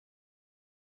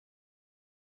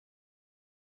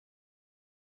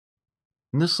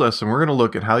In this lesson, we're going to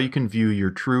look at how you can view your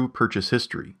true purchase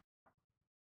history.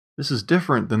 This is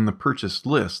different than the purchase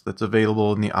list that's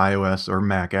available in the iOS or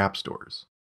Mac app stores.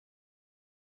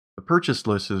 The purchase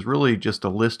list is really just a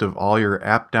list of all your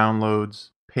app downloads,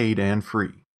 paid and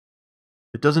free.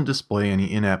 It doesn't display any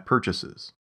in-app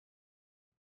purchases.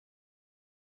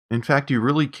 In fact, you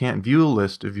really can't view a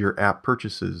list of your app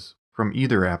purchases from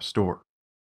either app store.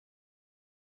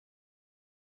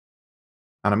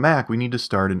 On a Mac, we need to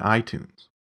start in iTunes.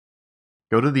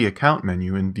 Go to the Account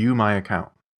menu and view My Account,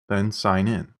 then sign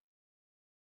in.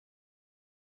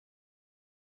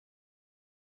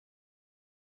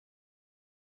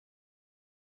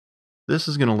 This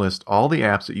is going to list all the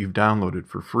apps that you've downloaded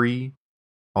for free,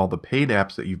 all the paid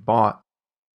apps that you've bought,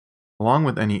 along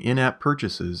with any in-app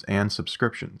purchases and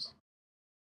subscriptions.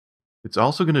 It's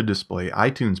also going to display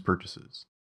iTunes purchases.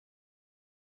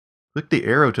 Click the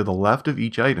arrow to the left of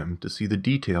each item to see the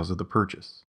details of the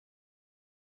purchase.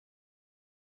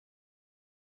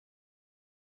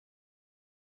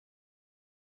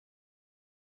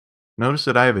 Notice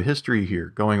that I have a history here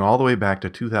going all the way back to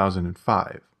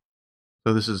 2005.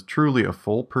 So this is truly a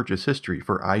full purchase history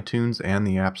for iTunes and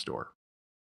the App Store.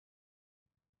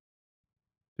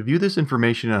 To view this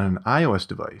information on an iOS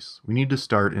device, we need to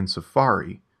start in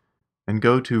Safari and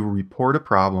go to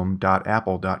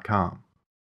reportaproblem.apple.com.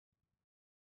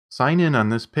 Sign in on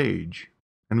this page,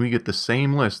 and we get the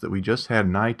same list that we just had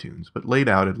in iTunes, but laid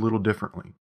out a little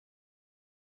differently.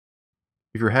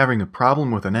 If you're having a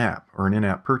problem with an app or an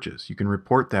in-app purchase, you can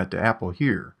report that to Apple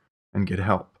here and get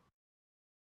help.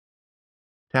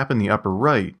 Tap in the upper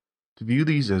right to view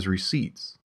these as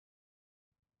receipts.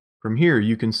 From here,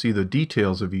 you can see the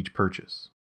details of each purchase.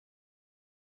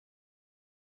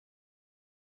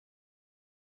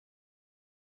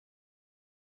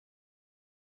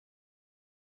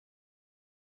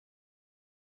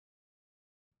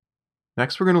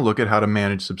 Next, we're going to look at how to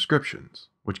manage subscriptions,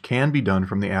 which can be done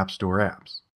from the App Store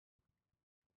apps.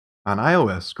 On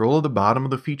iOS, scroll to the bottom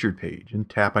of the featured page and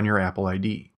tap on your Apple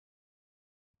ID.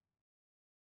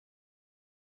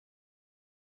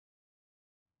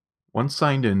 Once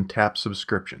signed in, tap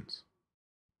Subscriptions.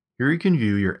 Here you can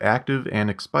view your active and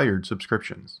expired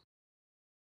subscriptions.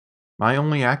 My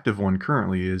only active one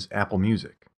currently is Apple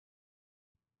Music.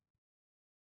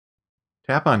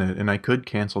 Tap on it and I could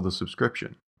cancel the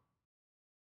subscription.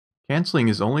 Canceling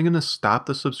is only going to stop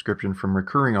the subscription from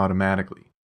recurring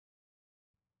automatically.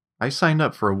 I signed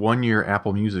up for a 1-year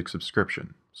Apple Music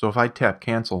subscription, so if I tap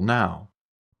Cancel now,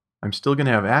 I'm still going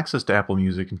to have access to Apple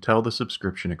Music until the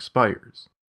subscription expires.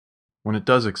 When it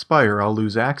does expire, I'll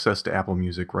lose access to Apple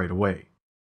Music right away.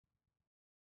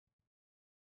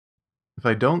 If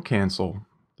I don't cancel,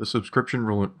 the subscription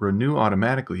will renew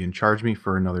automatically and charge me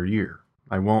for another year.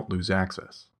 I won't lose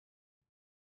access.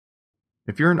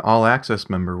 If you're an All Access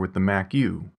member with the Mac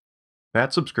U,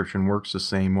 that subscription works the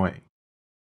same way.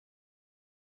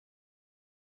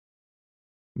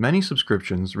 Many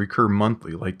subscriptions recur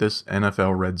monthly, like this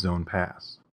NFL Red Zone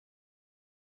Pass.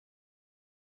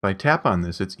 If I tap on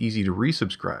this, it's easy to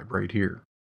resubscribe right here.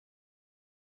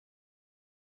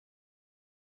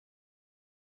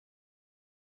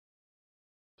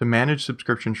 To manage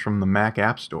subscriptions from the Mac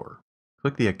App Store,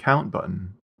 click the Account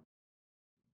button,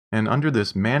 and under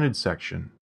this Manage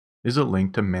section is a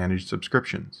link to Manage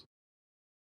Subscriptions.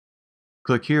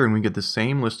 Click here and we get the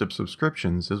same list of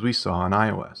subscriptions as we saw on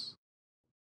iOS.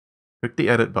 Click the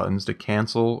Edit buttons to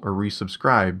cancel or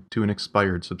resubscribe to an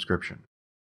expired subscription.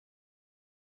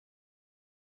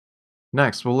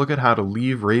 Next, we'll look at how to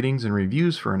leave ratings and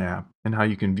reviews for an app and how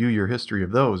you can view your history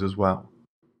of those as well.